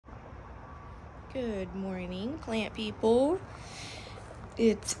Good morning, plant people.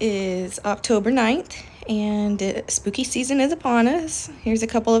 It is October 9th and spooky season is upon us. Here's a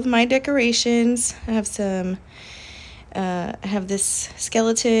couple of my decorations. I have this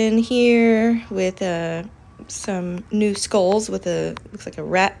skeleton here with some new skulls with looks like a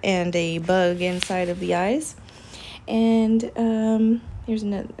rat and a bug inside of the eyes. And here's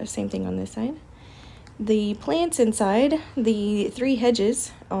another, same thing on this side. The plants inside, the 3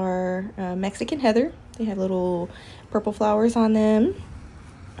 hedges are Mexican heather. They have little purple flowers on them.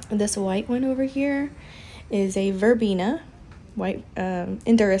 This white one over here is a verbena, white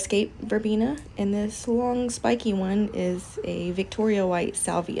Endurascape verbena. And this long spiky one is a Victoria white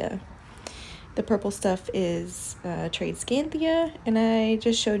salvia. The purple stuff is Tradescanthia, and I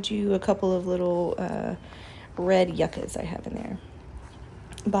just showed you a couple of little red yuccas I have in there.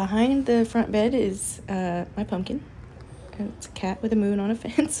 Behind the front bed is my pumpkin. It's a cat with a moon on a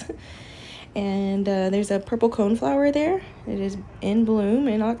fence. And there's a purple coneflower there. It is in bloom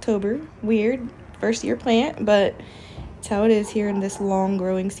in October. Weird, first year plant, but it's how it is here in this long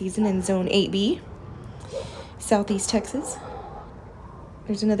growing season in Zone 8B, Southeast Texas.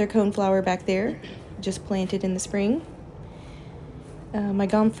 There's another coneflower back there, just planted in the spring. My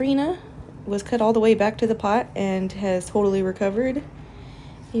gomphrena was cut all the way back to the pot and has totally recovered.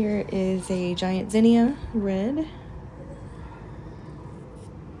 Here is a giant zinnia, red.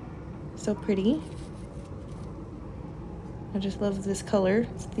 So pretty. I just love this color.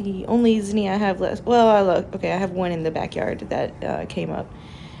 It's the only zinnia I have left. Well, I have one in the backyard that came up,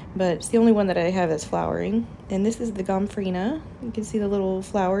 but it's the only one that I have that's flowering. And this is the gomphrena. You can see the little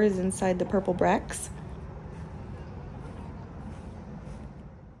flowers inside the purple bracts.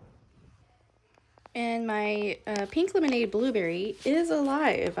 And my pink lemonade blueberry is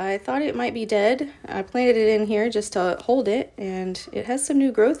alive. I thought it might be dead. I planted it in here just to hold it, and it has some new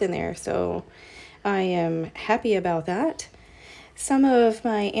growth in there, so I am happy about that. Some of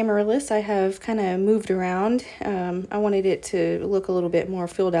my amaryllis I have kind of moved around. I wanted it to look a little bit more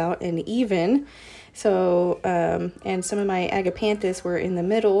filled out and even. So, and some of my agapanthus were in the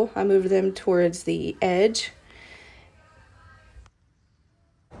middle. I moved them towards the edge.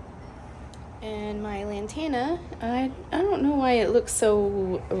 And my lantana, I don't know why it looks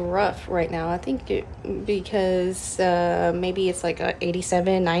so rough right now. I think because maybe it's like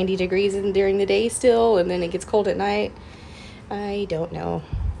 87, 90 degrees during the day still, and then it gets cold at night. I don't know.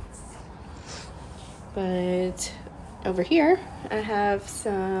 But over here, I have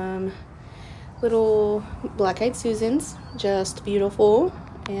some little black-eyed Susans, just beautiful.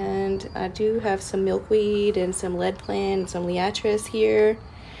 And I do have some milkweed and some lead plant and some liatris here.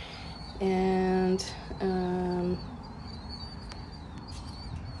 And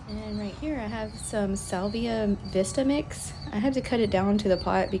right here I have some Salvia Vista mix. I had to cut it down to the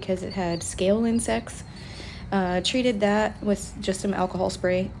pot because it had scale insects. Treated that with just some alcohol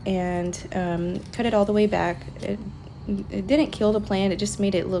spray and cut it all the way back. It didn't kill the plant, it just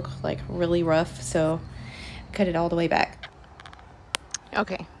made it look like really rough, so cut it all the way back.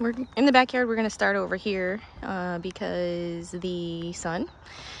 Okay, we're in the backyard. We're gonna start over here because the sun.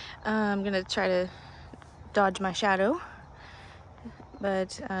 I'm gonna try to dodge my shadow,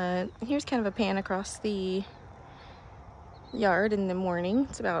 but here's kind of a pan across the yard in the morning.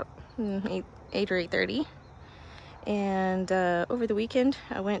 It's about 8 or 8:30, and over the weekend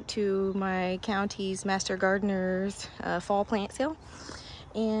I went to my county's Master Gardener's fall plant sale,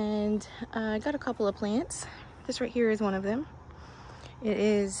 and I got a couple of plants. This right here is one of them. It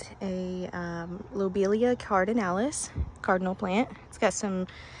is a Lobelia cardinalis cardinal plant. It's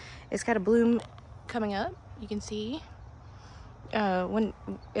got a bloom coming up. You can see when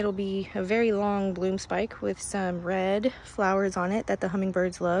it'll be a very long bloom spike with some red flowers on it that the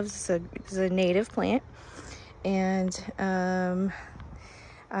hummingbirds love. It's a native plant. And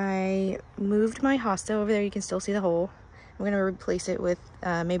I moved my hosta over there. You can still see the hole. I'm going to replace it with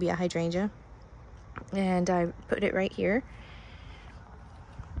maybe a hydrangea. And I put it right here.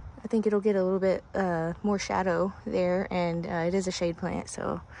 I think it'll get a little bit more shadow there, and it is a shade plant,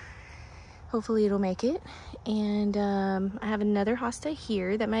 so hopefully it'll make it. And I have another hosta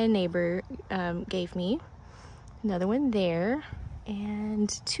here that my neighbor gave me. Another one there, and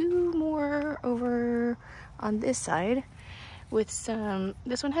 2 more over on this side with some.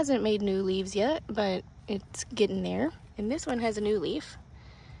 This one hasn't made new leaves yet, but it's getting there. And this one has a new leaf.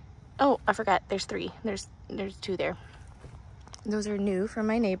 Oh, I forgot. There's 3. There's 2 there. Those are new from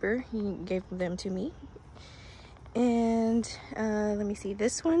my neighbor. He gave them to me. And let me see,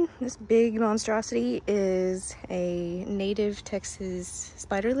 this big monstrosity is a native Texas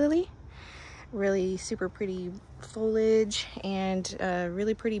spider lily. Really super pretty foliage and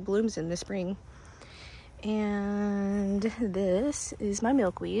really pretty blooms in the spring. And this is my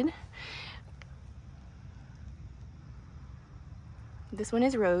milkweed. This one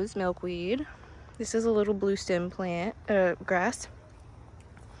is rose milkweed. This is a little blue stem plant, grass.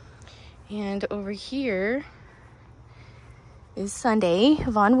 And over here is Sunday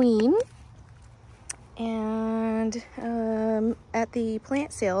Von Ween. And at the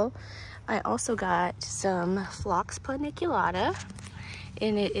plant sale, I also got some Phlox paniculata,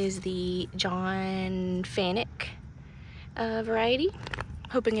 and it is the John Fanick variety.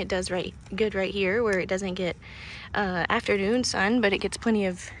 Hoping it does good right here where it doesn't get afternoon sun, but it gets plenty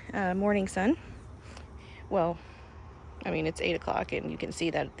of morning sun. Well, I mean, it's 8 o'clock and you can see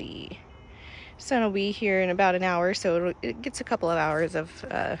that the sun will be here in about an hour, so it gets a couple of hours of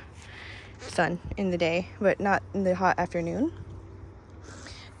sun in the day, but not in the hot afternoon.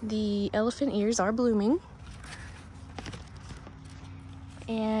 The elephant ears are blooming,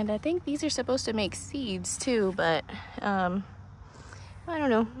 and I think these are supposed to make seeds too, but I don't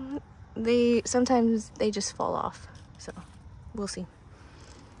know. Sometimes they just fall off, so we'll see.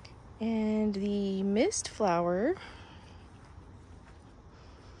 And the mist flower,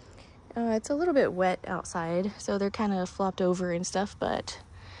 it's a little bit wet outside, so they're kind of flopped over and stuff, but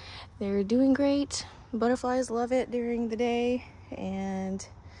they're doing great. Butterflies love it during the day, and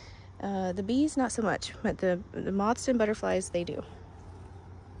the bees not so much, but the moths and butterflies, they do.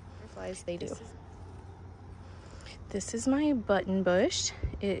 This is my button bush.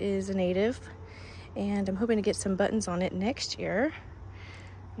 It is a native, and I'm hoping to get some buttons on it next year.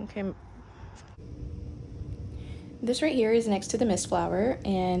 Okay. This right here is next to the mist flower,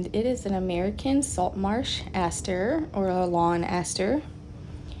 and it is an American salt marsh aster, or a lawn aster.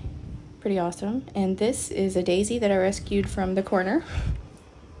 Pretty awesome. And this is a daisy that I rescued from the corner.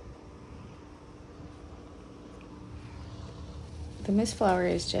 The mist flower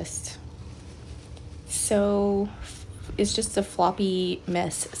is just so, it's just a floppy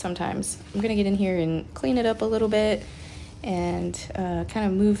mess sometimes. I'm gonna get in here and clean it up a little bit and kind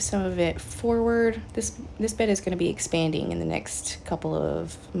of move some of it forward. This bed is going to be expanding in the next couple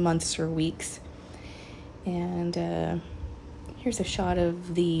of months or weeks. And here's a shot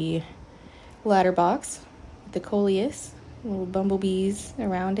of the ladder box, the coleus, little bumblebees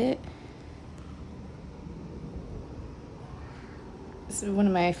around it. This is one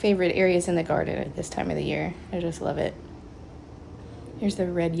of my favorite areas in the garden at this time of the year. I just love it. Here's the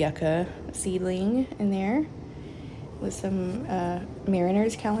red yucca seedling in there with some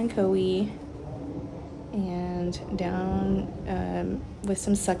Mariner's Kalanchoe, and down with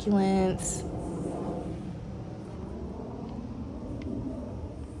some succulents.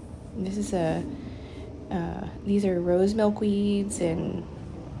 This is these are rose milkweeds and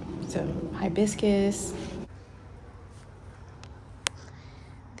some hibiscus.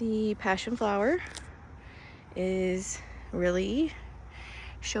 The passion flower is really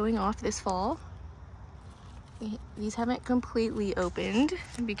showing off this fall. These haven't completely opened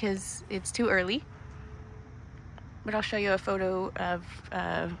because it's too early, but I'll show you a photo of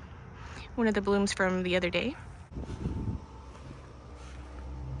one of the blooms from the other day.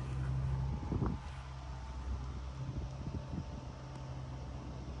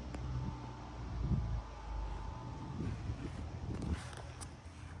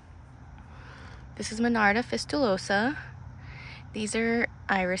 This is Monarda fistulosa. These are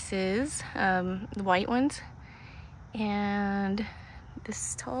irises, the white ones. And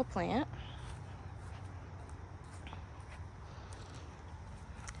this tall plant.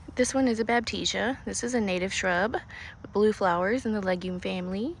 This one is a Baptisia. This is a native shrub with blue flowers in the legume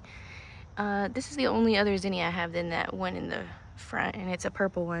family. This is the only other zinnia I have than that one in the front, and it's a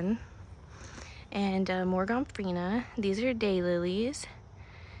purple one. And Morgomphryna. These are daylilies.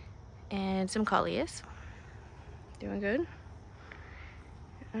 And some coleus. Doing good.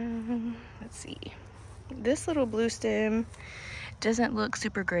 Let's see. This little blue stem doesn't look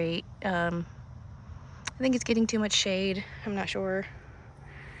super great. I think it's getting too much shade. I'm not sure.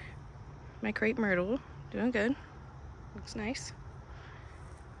 My crepe myrtle, doing good. Looks nice.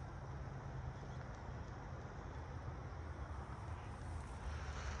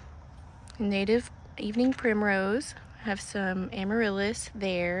 Native evening primrose. I have some amaryllis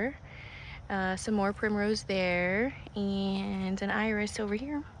there. Some more primrose there, and an iris over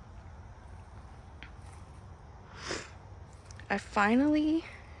here. I finally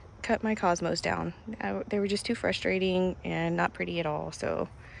cut my cosmos down. They were just too frustrating and not pretty at all, so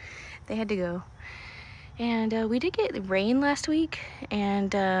they had to go. And we did get rain last week,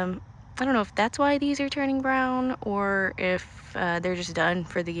 and I don't know if that's why these are turning brown or if they're just done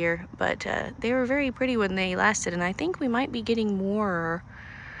for the year, but they were very pretty when they lasted, and I think we might be getting more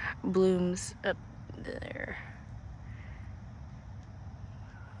blooms up there.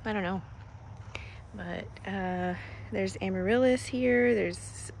 I don't know. But there's amaryllis here.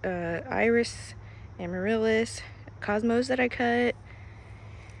 There's iris, amaryllis, cosmos that I cut.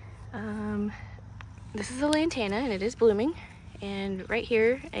 This is a lantana and it is blooming. And right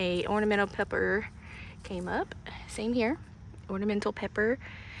here, a ornamental pepper came up. Same here, ornamental pepper.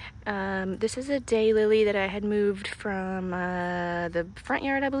 This is a daylily that I had moved from the front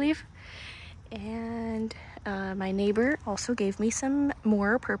yard, I believe. And my neighbor also gave me some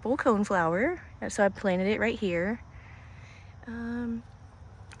more purple coneflower, so I planted it right here.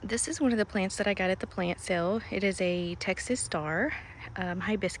 This is one of the plants that I got at the plant sale. It is a Texas Star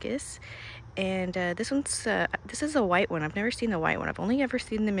hibiscus, and this is a white one. I've never seen the white one. I've only ever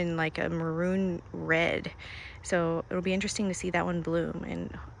seen them in like a maroon red, so it'll be interesting to see that one bloom,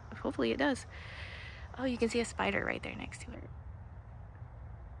 and hopefully it does. Oh, you can see a spider right there next to it.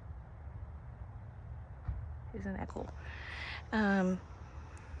 Isn't that cool? Let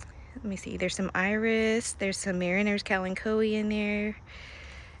me see. There's some iris. There's some Mariner's Kalanchoe in there.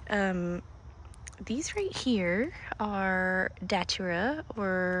 These right here are Datura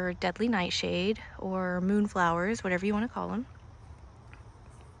or Deadly Nightshade or Moonflowers, whatever you want to call them.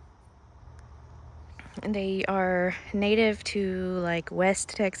 And they are native to like West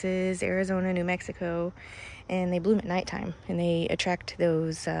Texas, Arizona, New Mexico, and they bloom at nighttime, and they attract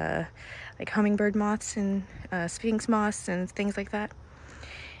those like hummingbird moths and sphinx moths and things like that.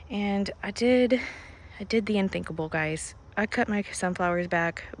 And I did the unthinkable, guys. I cut my sunflowers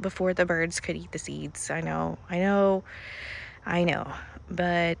back before the birds could eat the seeds. I know,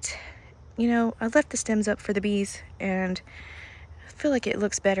 but you know, I left the stems up for the bees, and I feel like it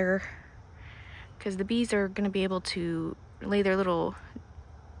looks better because the bees are going to be able to lay their little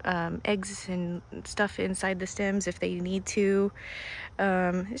eggs and stuff inside the stems if they need to.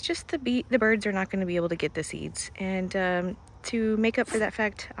 It's just the birds are not going to be able to get the seeds, and to make up for that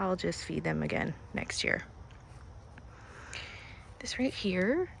fact, I'll just feed them again next year. This right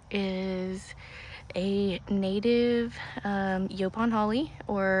here is a native Yaupon holly,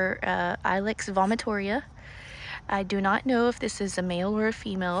 or Ilex vomitoria. I do not know if this is a male or a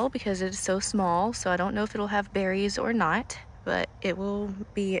female because it is so small, so I don't know if it'll have berries or not, but it will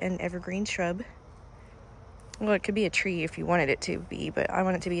be an evergreen shrub. Well, it could be a tree if you wanted it to be, but I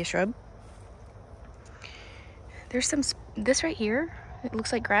want it to be a shrub. There's this right here, it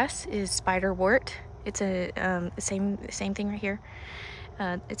looks like grass, is spiderwort. It's a same thing right here.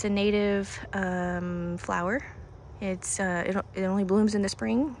 It's a native flower. It only blooms in the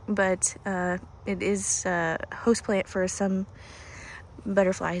spring, but it is a host plant for some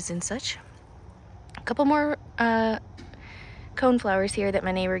butterflies and such. A couple more coneflowers here that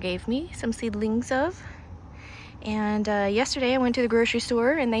my neighbor gave me, some seedlings of. And yesterday I went to the grocery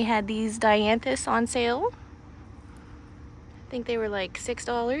store and they had these dianthus on sale. I think they were like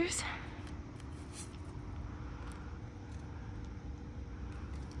 $6.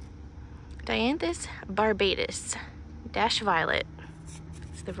 Dianthus barbatus dash violet.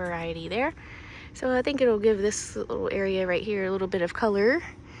 It's the variety there. So I think it'll give this little area right here a little bit of color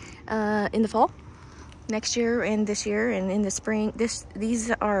in the fall, next year and this year, and in the spring.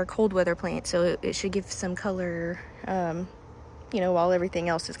 These are cold weather plants, so it should give some color, you know, while everything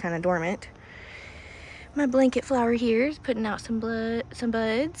else is kind of dormant. My blanket flower here is putting out some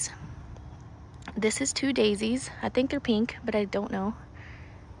buds. This is two daisies. I think they're pink, but I don't know.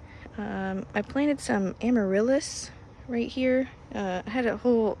 I planted some amaryllis right here. I had a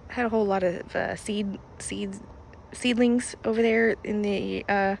whole lot of seedlings over there in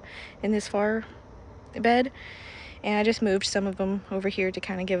this far bed, and I just moved some of them over here to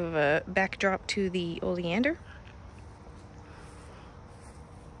kind of give a backdrop to the oleander,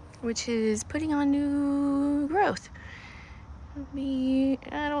 which is putting on new growth. I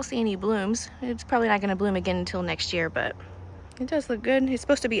don't see any blooms. It's probably not going to bloom again until next year, but it does look good. It's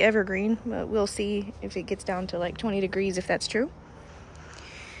supposed to be evergreen, but we'll see if it gets down to like 20 degrees if that's true.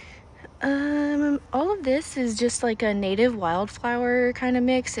 All of this is just like a native wildflower kind of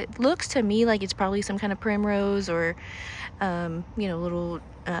mix. It looks to me like it's probably some kind of primrose or, you know, little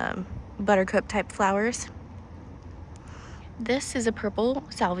buttercup type flowers. This is a purple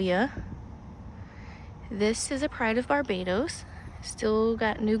salvia. This is a Pride of Barbados. Still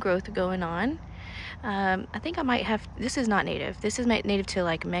got new growth going on. I think I might have, this is not native. This is native to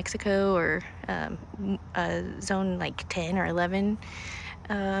like Mexico or zone like 10 or 11.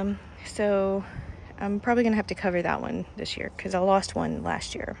 So I'm probably gonna have to cover that one this year because I lost one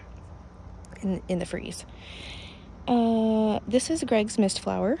last year in the freeze. This is Greg's Mist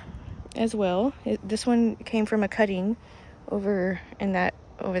Flower as well. This one came from a cutting over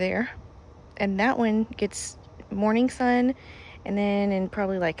there. and that one gets morning sun, and then in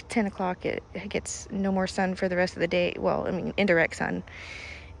probably like 10 o'clock it gets no more sun for the rest of the day. Well, I mean, indirect sun.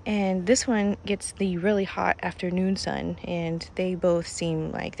 And this one gets the really hot afternoon sun, and they both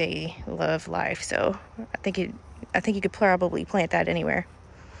seem like they love life. So I think you could probably plant that anywhere.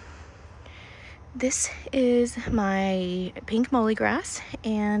 This is my pink molly grass,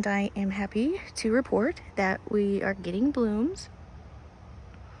 and I am happy to report that we are getting blooms.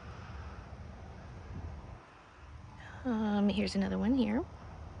 Here's another one here.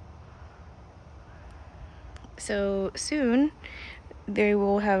 So soon they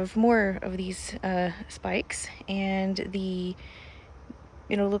will have more of these spikes, and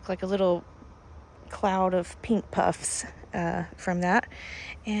it'll look like a little cloud of pink puffs from that.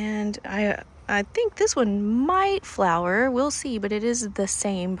 And I think this one might flower. We'll see, but it is the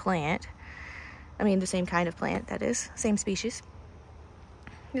same plant. I mean, the same kind of plant, that is. Same species.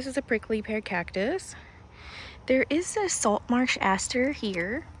 This is a prickly pear cactus. There is a salt marsh aster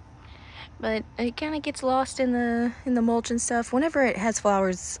here, but it kind of gets lost in the mulch and stuff. Whenever it has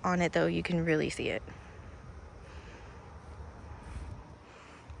flowers on it, though, you can really see it.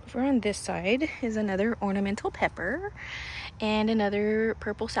 Over on this side is another ornamental pepper and another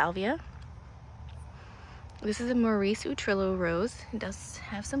purple salvia. This is a Maurice Utrillo rose. It does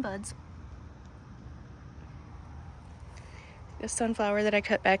have some buds. The sunflower that I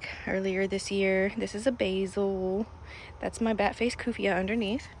cut back earlier this year. This is a basil. That's my bat-faced kufia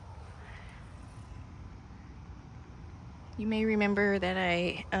underneath. You may remember that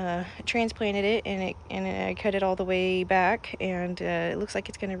I transplanted it, and I cut it all the way back, and it looks like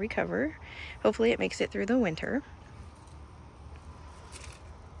it's going to recover. Hopefully it makes it through the winter.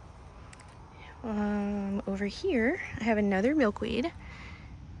 Over here I have another milkweed.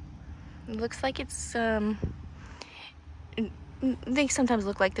 It looks like it's they sometimes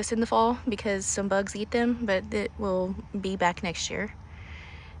look like this in the fall because some bugs eat them, but it will be back next year.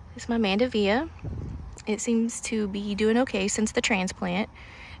 This is my mandevilla. It seems to be doing okay since the transplant.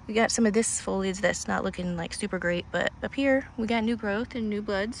 We got some of this foliage that's not looking like super great, but up here we got new growth and new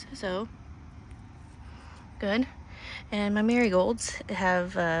buds, so good. And my marigolds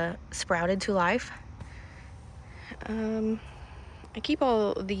have sprouted to life. I keep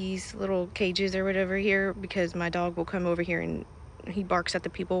all these little cages or whatever here because my dog will come over here and he barks at the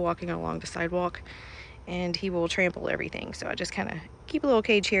people walking along the sidewalk, and he will trample everything. So I just kind of keep a little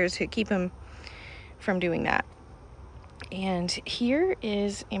cage here to keep him from doing that. And here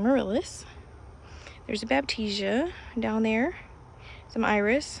is amaryllis. There's a baptisia down there, some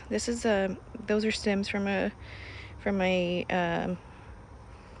iris. This is those are stems from a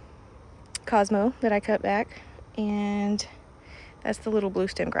Cosmo that I cut back, and that's the little blue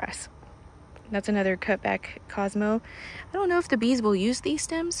stem grass. That's another cut back Cosmo. I don't know if the bees will use these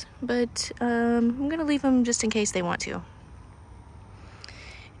stems, but I'm gonna leave them just in case they want to.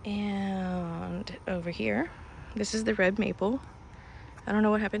 And over here, this is the red maple. I don't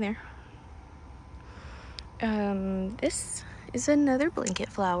know what happened there. This is another blanket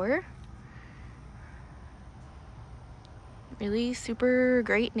flower. Really super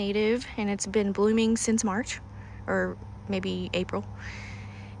great native, and it's been blooming since March, or maybe April.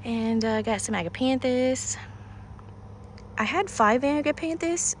 And I got some agapanthus. I had 5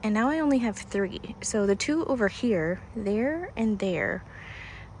 agapanthus, and now I only have 3. So the 2 over here, there and there,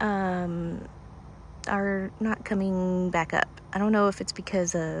 are not coming back up. I don't know if it's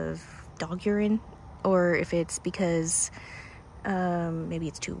because of dog urine, or if it's because maybe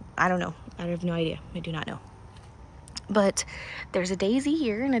it's too, I don't know. I have no idea. I do not know. But there's a daisy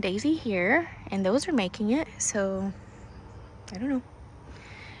here and a daisy here, and those are making it. So I don't know.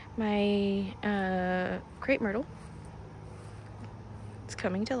 My crepe myrtle, it's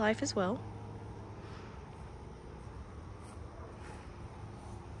coming to life as well.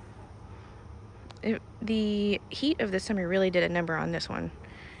 The heat of the summer really did a number on this one.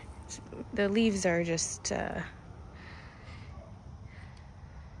 The leaves are just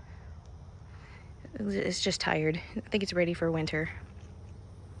it's just tired. I think it's ready for winter.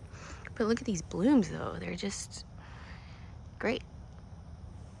 But look at these blooms though. They're just great.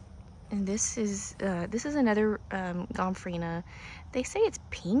 And this is another Gomphrena. They say it's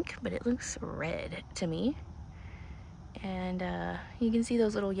pink, but it looks red to me. And you can see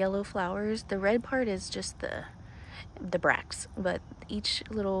those little yellow flowers. The red part is just the bracts, but each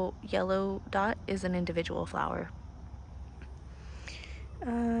little yellow dot is an individual flower.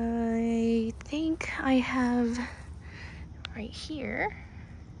 I think I have right here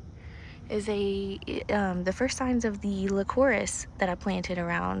is the first signs of the Lycoris that I planted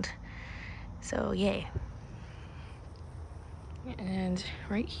around. So yay. And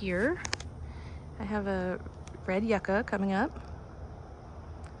right here I have a red yucca coming up.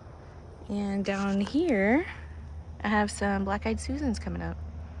 And down here, I have some black-eyed Susans coming up.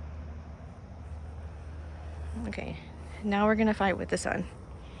 Okay, now we're gonna fight with the sun.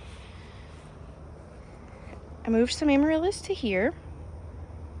 I moved some amaryllis to here.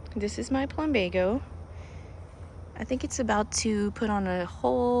 This is my plumbago. I think it's about to put on a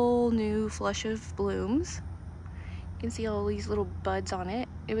whole new flush of blooms. You can see all these little buds on it.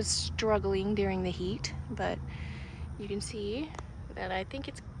 It was struggling during the heat, but you can see that I think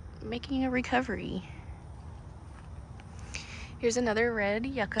it's making a recovery. Here's another red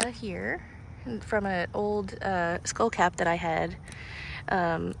yucca here from an old skull cap that I had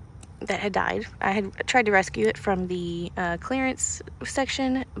that had died. I had tried to rescue it from the clearance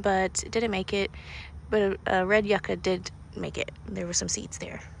section, but didn't make it. But a red yucca did make it. There were some seeds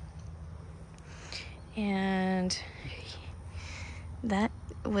there. And that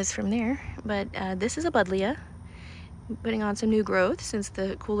was from there. But this is a buddleia, putting on some new growth since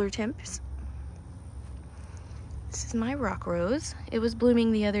the cooler temps. This is my rock rose. It was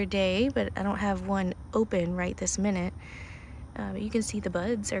blooming the other day, but I don't have one open right this minute. But you can see the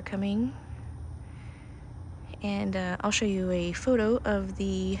buds are coming. And I'll show you a photo of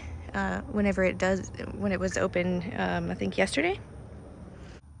the when it was open, I think yesterday.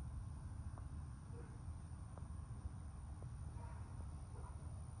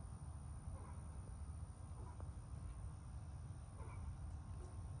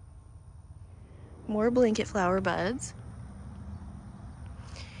 More blanket flower buds.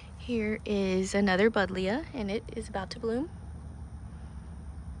 Here is another buddleia, and it is about to bloom.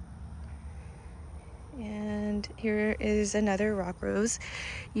 And here is another rock rose.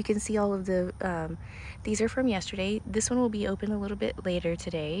 You can see all of the, these are from yesterday. This one will be open a little bit later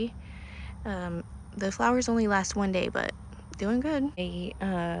today. The flowers only last one day, but doing good.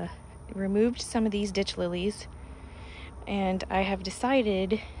 I removed some of these ditch lilies, and I have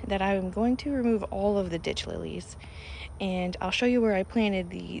decided that I'm going to remove all of the ditch lilies. And I'll show you where I planted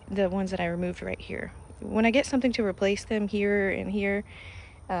the ones that I removed right here. When I get something to replace them here and here,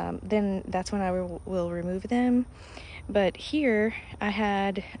 then that's when I will remove them. But here I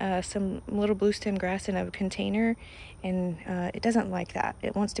had some little blue stem grass in a container, and it doesn't like that.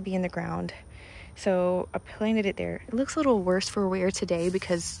 It wants to be in the ground. So I planted it there. It looks a little worse for wear today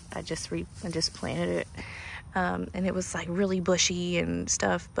because I just planted it. And it was like really bushy and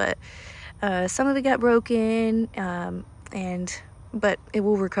stuff, but some of it got broken, but it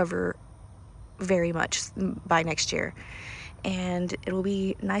will recover very much by next year. And it will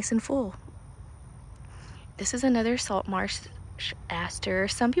be nice and full. This is another salt marsh aster.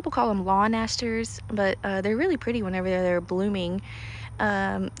 Some people call them lawn asters, but they're really pretty whenever they're blooming.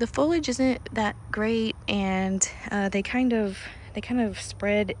 The foliage isn't that great, and they kind of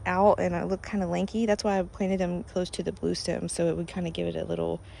spread out and look kind of lanky. That's why I planted them close to the blue stem, so it would kind of give it a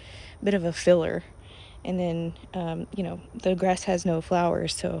little bit of a filler. And then you know, the grass has no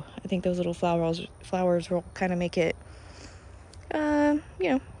flowers, so I think those little flowers will kind of make it you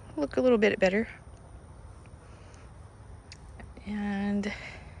know, look a little bit better. And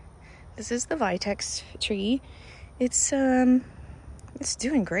this is the Vitex tree. It's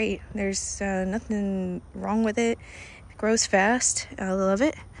doing great. There's nothing wrong with it. It grows fast. I love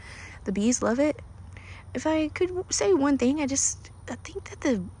it. The bees love it. If I could say one thing, I think that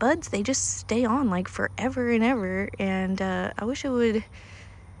the buds, they just stay on like forever and ever, and I wish it would.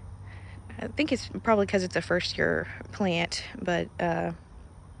 I think it's probably because it's a first year plant, but I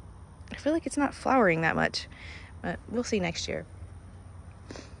feel like it's not flowering that much, but we'll see next year.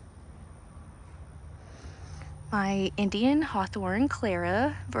 My Indian Hawthorn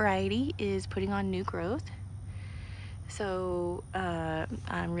Clara variety is putting on new growth, so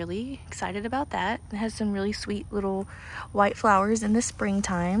I'm really excited about that. It has some really sweet little white flowers in the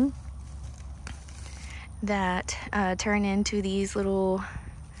springtime that turn into these little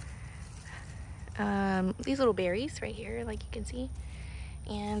berries right here, like you can see.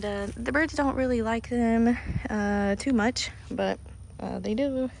 And the birds don't really like them too much, but they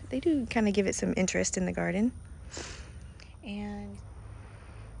do kind of give it some interest in the garden. And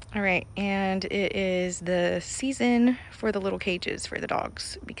all right, and it is the season for the little cages for the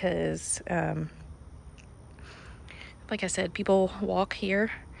dogs, because like I said, people walk here,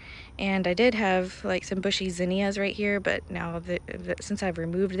 and I did have like some bushy zinnias right here, but now since I've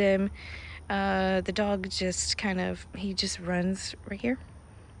removed them, the dog just he just runs right here.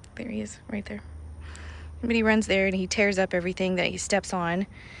 There he is, right there. But he runs there and he tears up everything that he steps on.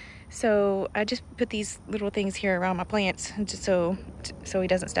 So I just put these little things here around my plants just so he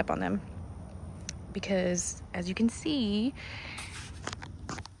doesn't step on them. Because as you can see,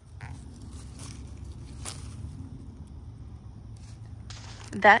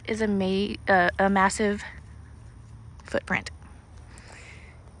 that is a massive footprint.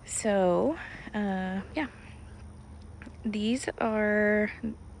 So, yeah. These are,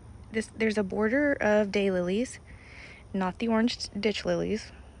 there's a border of daylilies, not the orange ditch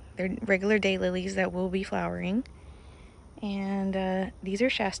lilies. They're regular daylilies that will be flowering. And these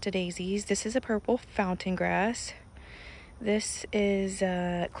are Shasta daisies. This is a purple fountain grass. This is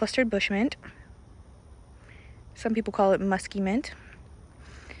clustered bush mint. Some people call it musky mint.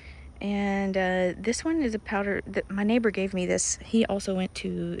 And this one is a powder that my neighbor gave me. This, he also went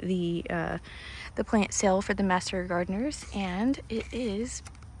to the plant sale for the Master Gardeners, and it is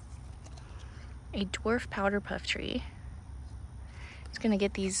a dwarf powder puff tree. It's gonna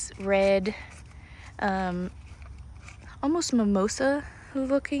get these red, almost mimosa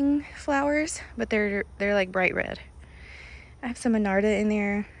looking flowers, but they're like bright red. I have some Monarda in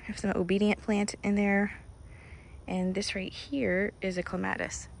there. I have some obedient plant in there, and this right here is a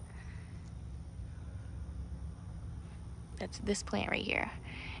clematis. That's this plant right here,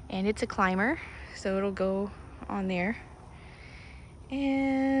 and it's a climber, so it'll go on there.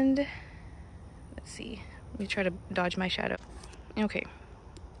 And let's see, let me try to dodge my shadow. Okay,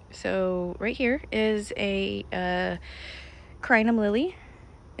 so right here is a crinum lily.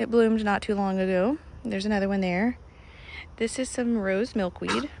 It bloomed not too long ago. There's another one there. This is some rose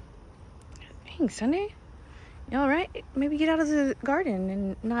milkweed. Dang, Sunday, you all right? Maybe get out of the garden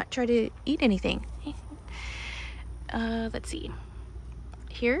and not try to eat anything. Let's see.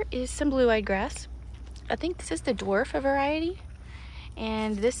 Here is some blue-eyed grass. I think this is the dwarf variety,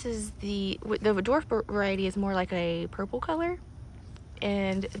 and this is the dwarf variety is more like a purple color,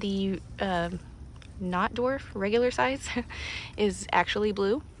 and the not dwarf, regular size, is actually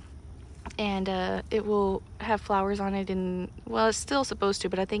blue. And it will have flowers on it, and well, it's still supposed to,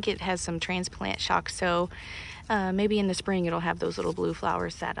 but I think it has some transplant shock, so maybe in the spring it'll have those little blue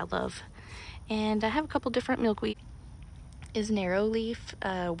flowers that I love. And I have a couple different milkweed. Is narrow leaf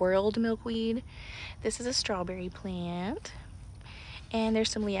world milkweed. This is a strawberry plant, and there's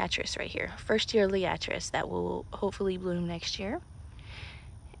some liatris right here, first year liatris that will hopefully bloom next year.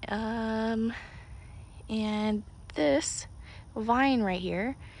 And this vine right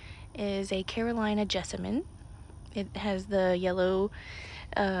here is a Carolina jessamine. It has the yellow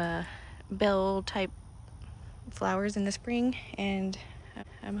bell type flowers in the spring, and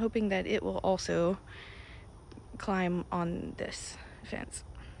I'm hoping that it will also climb on this fence.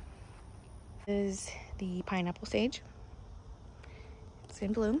 This is the pineapple sage. It's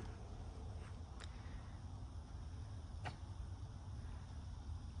in bloom.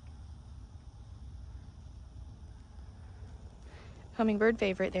 Hummingbird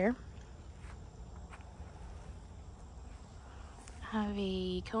favorite there. I have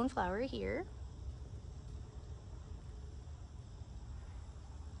a coneflower here.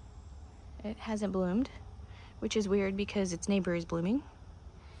 It hasn't bloomed, which is weird because its neighbor is blooming.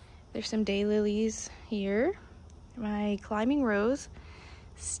 There's some daylilies here. My climbing rose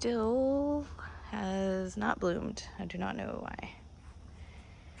still has not bloomed. I do not know why.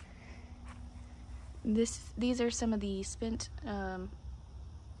 These are some of the spent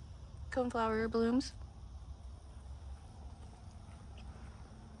coneflower blooms.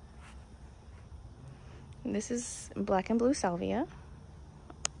 This is black and blue salvia,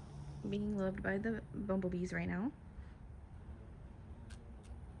 being loved by the bumblebees right now.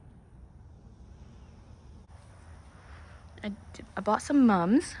 I bought some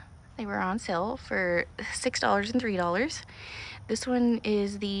mums. They were on sale for $6 and $3. This one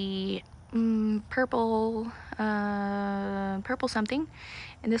is the purple something,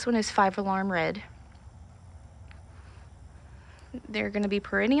 and this one is 5 alarm red. They're gonna be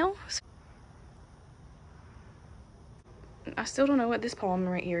perennial. I still don't know what this palm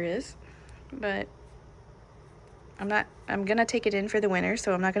right here is, but I'm gonna take it in for the winter,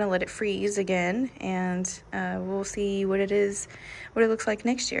 so I'm not gonna let it freeze again, and we'll see what it looks like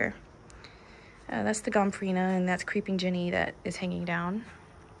next year. That's the Gomphrena, and that's Creeping Jenny that is hanging down.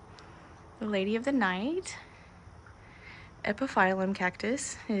 The Lady of the Night, Epiphyllum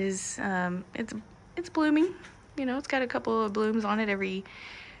cactus, is it's blooming. You know, it's got a couple of blooms on it every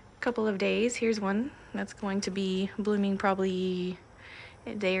couple of days. Here's one that's going to be blooming probably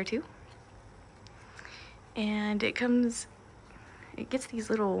a day or two. And it gets these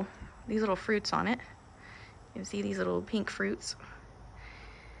little fruits on it. You can see these little pink fruits.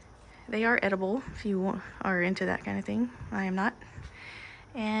 They are edible if you are into that kind of thing. I am not.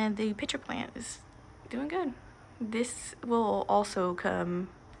 And the pitcher plant is doing good. This will also come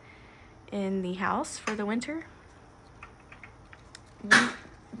in the house for the winter.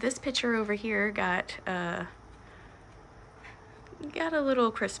 This pitcher over here got got a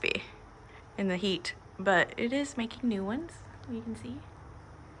little crispy in the heat, but it is making new ones, you can see.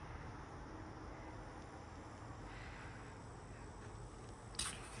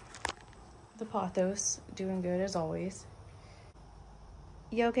 The pothos doing good as always.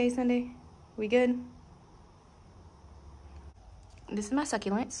 You okay, Sunday? We good? This is my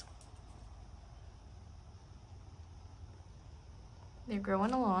succulents. They're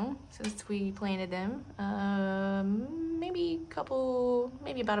growing along since we planted them. Maybe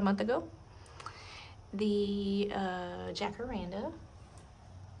about a month ago. The jacaranda.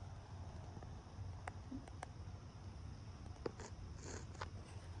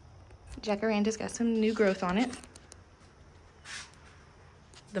 Jacaranda's got some new growth on it.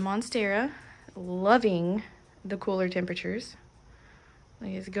 The Monstera, loving the cooler temperatures.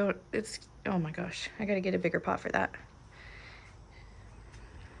 It's, oh my gosh, I gotta get a bigger pot for that.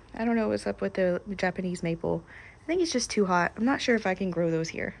 I don't know what's up with the Japanese maple. I think it's just too hot. I'm not sure if I can grow those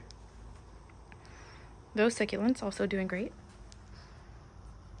here. Those succulents also doing great.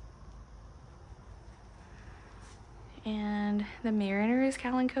 And the Mariners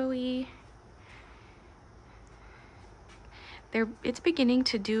Kalanchoe. It's beginning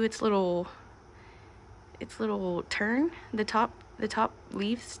to do its little turn. The top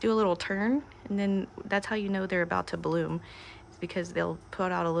leaves do a little turn, and then that's how you know they're about to bloom. It's because they'll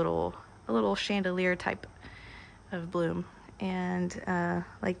put out a little chandelier type of bloom. And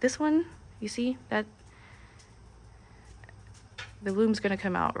like this one, you see that the bloom's gonna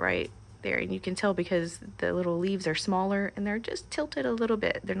come out right there, and you can tell because the little leaves are smaller and they're just tilted a little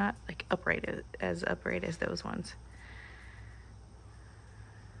bit. They're not like upright as those ones.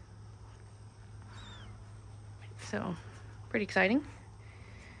 So pretty exciting.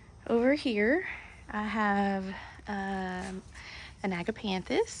 Over here I have an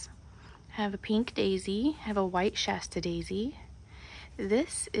agapanthus, I have a pink daisy, I have a white Shasta daisy.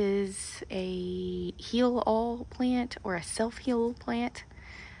 This is a heal-all plant or a self-heal plant.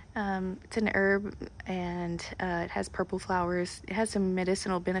 It's an herb, and it has purple flowers. It has some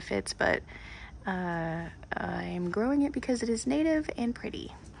medicinal benefits, but I'm growing it because it is native and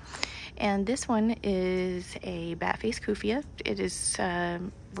pretty. And this one is a bat-faced kufia. It is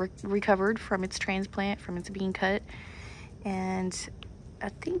recovered from its transplant, from its being cut. And I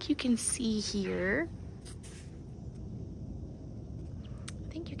think you can see here,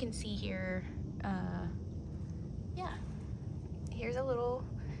 yeah, here's a little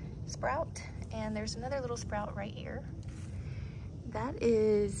sprout, and there's another little sprout right here. That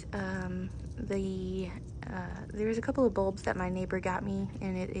is there's a couple of bulbs that my neighbor got me,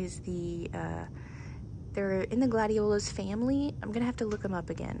 and it is they're in the gladiolus family. I'm gonna have to look them up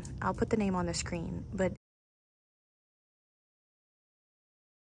again. I'll put the name on the screen, but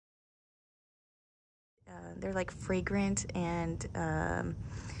they're like fragrant, and I'll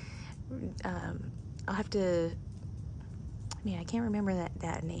have to, I can't remember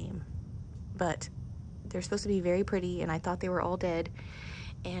that name, but they're supposed to be very pretty, and I thought they were all dead.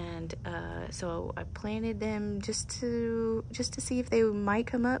 And so I planted them just to see if they might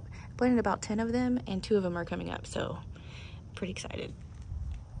come up. I planted about 10 of them, and 2 of them are coming up, so pretty excited.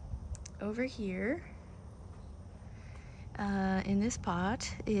 Over here in this pot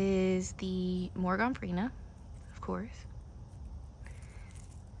is the Morganfrina, of course.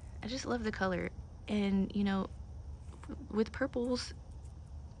 I just love the color, and you know, with purples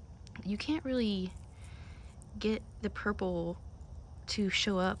you can't really get the purple to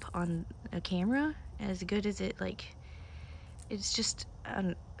show up on a camera as good as it, like, it's just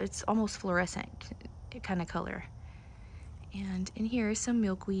it's almost fluorescent kind of color. And in here is some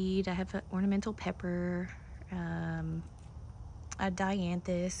milkweed. I have an ornamental pepper, a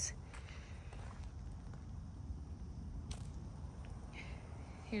dianthus.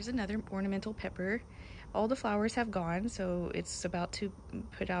 Here's another ornamental pepper. All the flowers have gone, so it's about to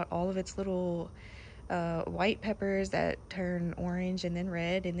put out all of its little white peppers that turn orange and then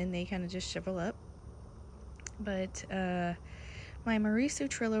red, and then they kind of just shrivel up. But my Maurice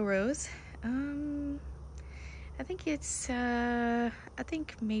Trillo rose, I think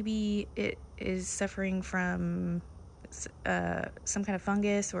maybe it is suffering from some kind of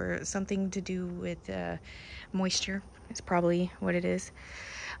fungus or something to do with moisture. It's probably what it is.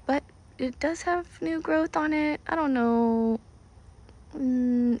 But it does have new growth on it. I don't know.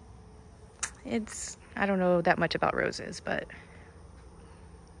 I don't know that much about roses, but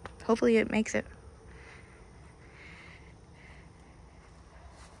hopefully it makes it.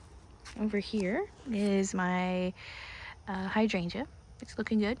 Over here is my hydrangea. It's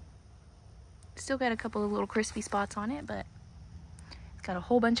looking good. Still got a couple of little crispy spots on it, but it's got a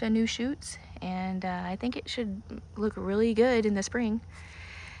whole bunch of new shoots, and I think it should look really good in the spring.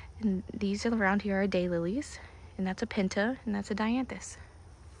 And these around here are daylilies, and that's a penta, and that's a dianthus.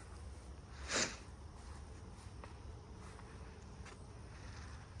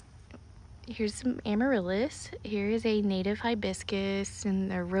 Here's some amaryllis. Here is a native hibiscus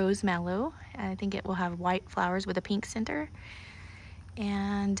and a rose mallow. I think it will have white flowers with a pink center.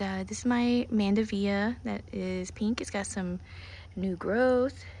 And this is my mandevilla that is pink. It's got some new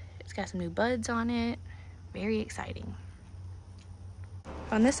growth. It's got some new buds on it. Very exciting.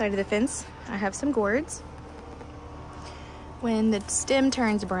 On this side of the fence, I have some gourds. When the stem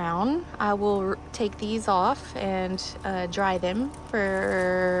turns brown, I will take these off and dry them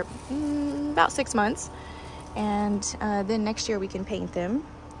for about 6 months. And then next year we can paint them.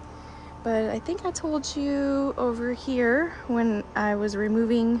 But I think I told you over here when I was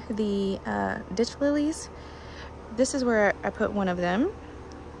removing the ditch lilies, this is where I put one of them.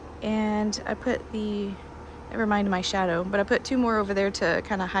 And I put never mind my shadow, but I put 2 more over there to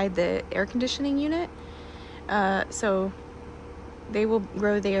kind of hide the air conditioning unit. So they will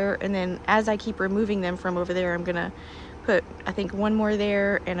grow there, and then as I keep removing them from over there, I'm gonna put, I think, 1 more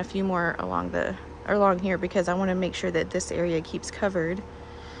there and a few more along here, because I want to make sure that this area keeps covered.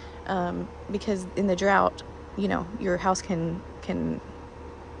 Because in the drought, you know, your house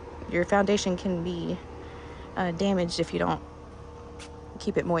your foundation can be damaged if you don't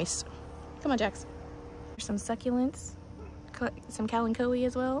keep it moist. Come on, Jax. There's some succulents, some kalanchoe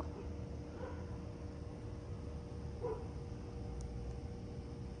as well.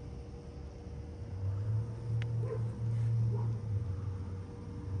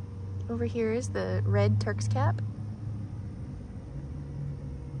 Over here is the red Turk's cap.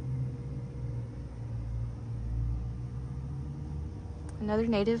 Another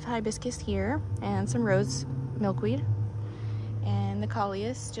native hibiscus here, and some rose milkweed. And the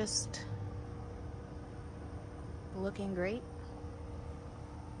coleus just looking great.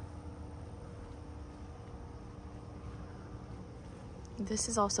 This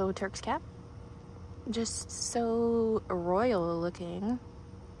is also Turk's cap. Just so royal looking.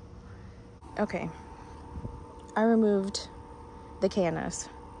 Okay, I removed the cannas.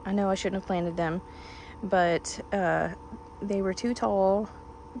 I know I shouldn't have planted them, but they were too tall.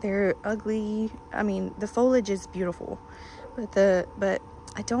 They're ugly. I mean, the foliage is beautiful, but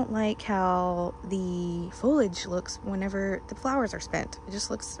I don't like how the foliage looks whenever the flowers are spent. It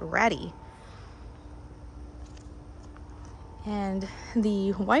just looks ratty. And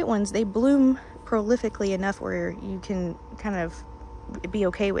the white ones, they bloom prolifically enough where you can kind of be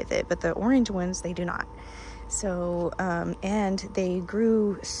okay with it, but the orange ones, they do not. So and they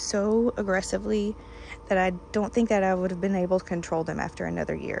grew so aggressively that I don't think that I would have been able to control them after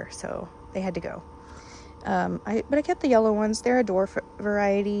another year, so they had to go. But I kept the yellow ones. They're a dwarf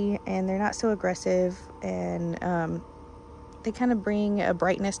variety, and they're not so aggressive, and they kind of bring a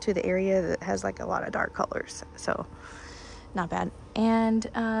brightness to the area that has like a lot of dark colors, so not bad. And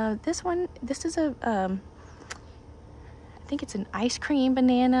this is a I think it's an ice cream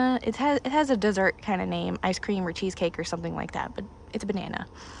banana. It has a dessert kind of name, ice cream or cheesecake or something like that, but it's a banana,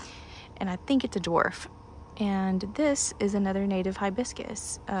 and I think it's a dwarf. And this is another native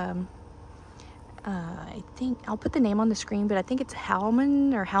hibiscus. I think I'll put the name on the screen, but I think it's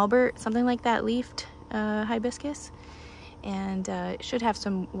Halman or Halbert, something like that, leafed hibiscus, and it should have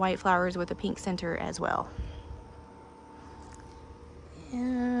some white flowers with a pink center as well.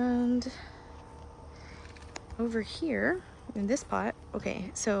 And over here in this pot,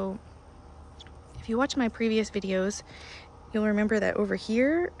 okay, so if you watch my previous videos, you'll remember that over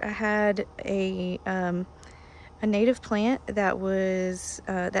here I had a native plant that was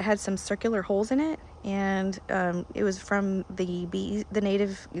that had some circular holes in it, and it was from the bees, the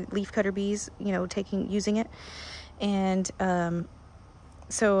native leafcutter bees, you know, using it. And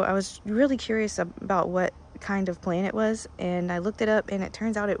so I was really curious about what kind of plant it was, and I looked it up, and it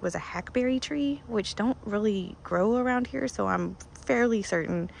turns out it was a hackberry tree, which don't really grow around here, so I'm fairly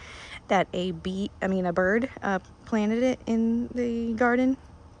certain that a bird planted it in the garden.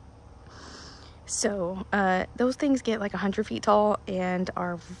 So those things get like 100 feet tall and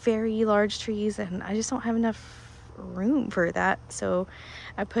are very large trees, and I just don't have enough room for that, so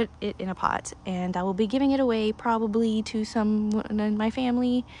I put it in a pot, and I will be giving it away probably to someone in my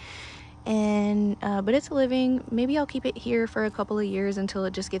family. And but it's living. Maybe I'll keep it here for a couple of years until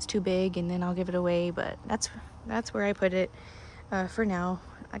it just gets too big, and then I'll give it away. But that's where I put it for now.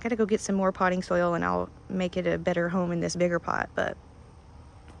 I gotta go get some more potting soil, and I'll make it a better home in this bigger pot, but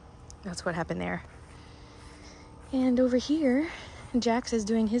that's what happened there. And over here, Jax is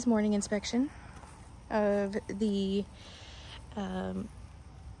doing his morning inspection of the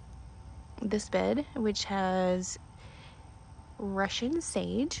this bed, which has Russian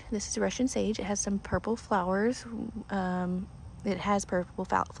sage. This is Russian sage. It has some purple flowers. It has purple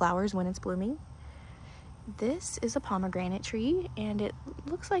flowers when it's blooming. This is a pomegranate tree, and it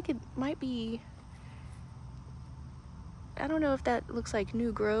looks like it might be, I don't know if that looks like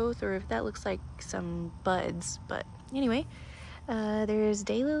new growth or if that looks like some buds, but anyway, there's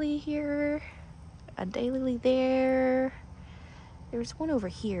daylily here, a daylily there. There's one over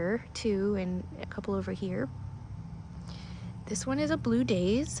here too, and a couple over here. This one is a blue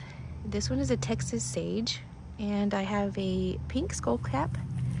daze. This one is a Texas sage, and I have a pink skullcap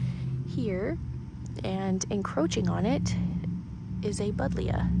here, and encroaching on it is a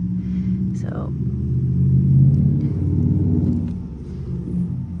buddleia. So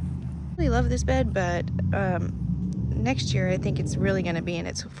I really love this bed, but next year I think it's really going to be in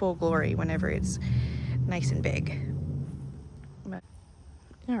its full glory whenever it's nice and big. But,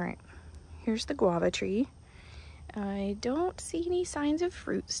 all right, here's the guava tree. I don't see any signs of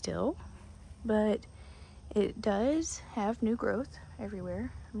fruit still, but it does have new growth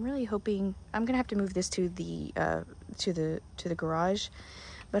everywhere. I'm really hoping, I'm gonna have to move this to the garage,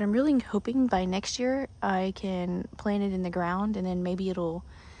 but I'm really hoping by next year I can plant it in the ground, and then maybe it'll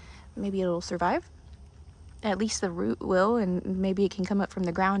survive. At least the root will, and maybe it can come up from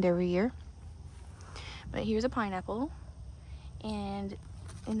the ground every year. But here's a pineapple, and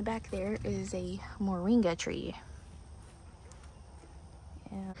in the back there is a moringa tree.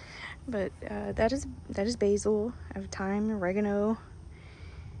 Yeah. But that is basil. I have thyme, oregano.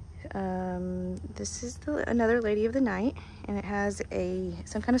 This is another Lady of the Night, and it has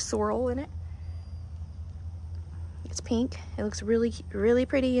some kind of sorrel in it. It's pink. It looks really, really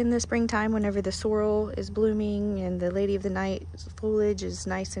pretty in the springtime whenever the sorrel is blooming and the Lady of the Night foliage is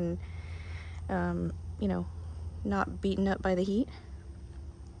nice and, you know, not beaten up by the heat.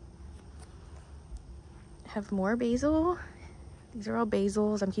 Have more basil. These are all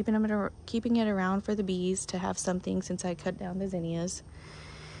basils. I'm keeping it around for the bees to have something since I cut down the zinnias.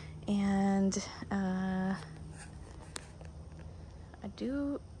 And I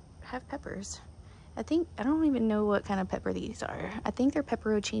do have peppers. I don't even know what kind of pepper these are. I think they're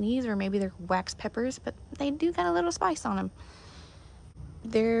pepperoncinis, or maybe they're wax peppers, but they do got a little spice on them.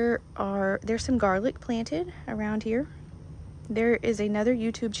 There's some garlic planted around here. There is another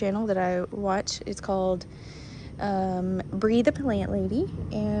YouTube channel that I watch. It's called Bree the Plant Lady,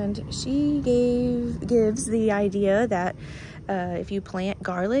 and she gives the idea that if you plant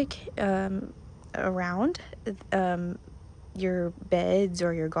garlic around your beds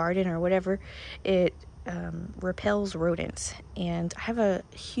or your garden or whatever, it repels rodents. And I have a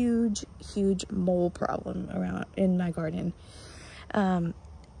huge mole problem around in my garden.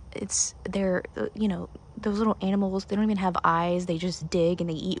 They're, you know, those little animals, they don't even have eyes. They just dig and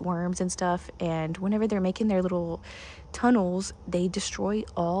they eat worms and stuff. And whenever they're making their little tunnels, they destroy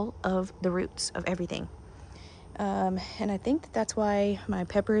all of the roots of everything. And I think that's why my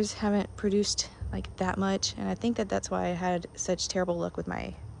peppers haven't produced like that much. And I think that's why I had such terrible luck with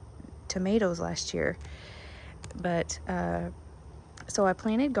my tomatoes last year. But, so I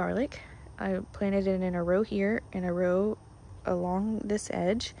planted garlic. I planted it in a row here and a row along this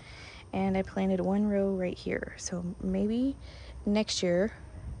edge, and I planted one row right here. So maybe next year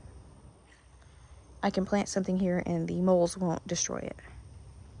I can plant something here and the moles won't destroy it.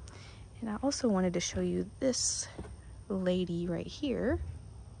 And I also wanted to show you this lady right here.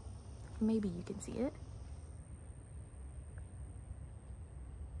 Maybe you can see it.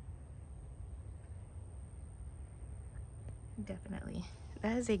 Definitely.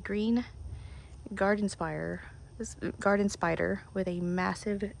 That is a green garden spider. This garden spider with a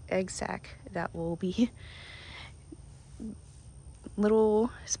massive egg sac that will be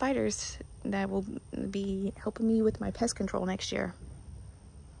little spiders that will be helping me with my pest control next year.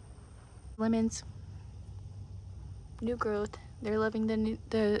 Lemons, new growth. They're loving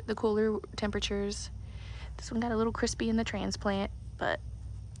the cooler temperatures. This one got a little crispy in the transplant, but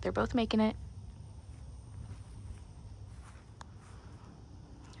they're both making it.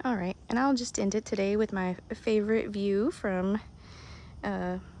 All right, and I'll just end it today with my favorite view from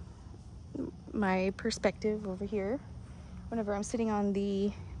my perspective over here. Whenever I'm sitting on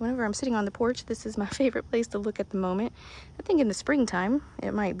the porch, this is my favorite place to look at the moment. I think in the springtime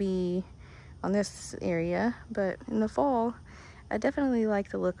it might be on this area, but in the fall I definitely like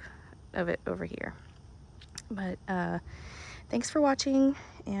the look of it over here. But thanks for watching,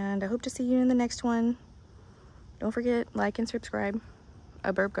 and I hope to see you in the next one. Don't forget, like and subscribe.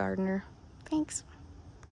 A Burb Gardener. Thanks.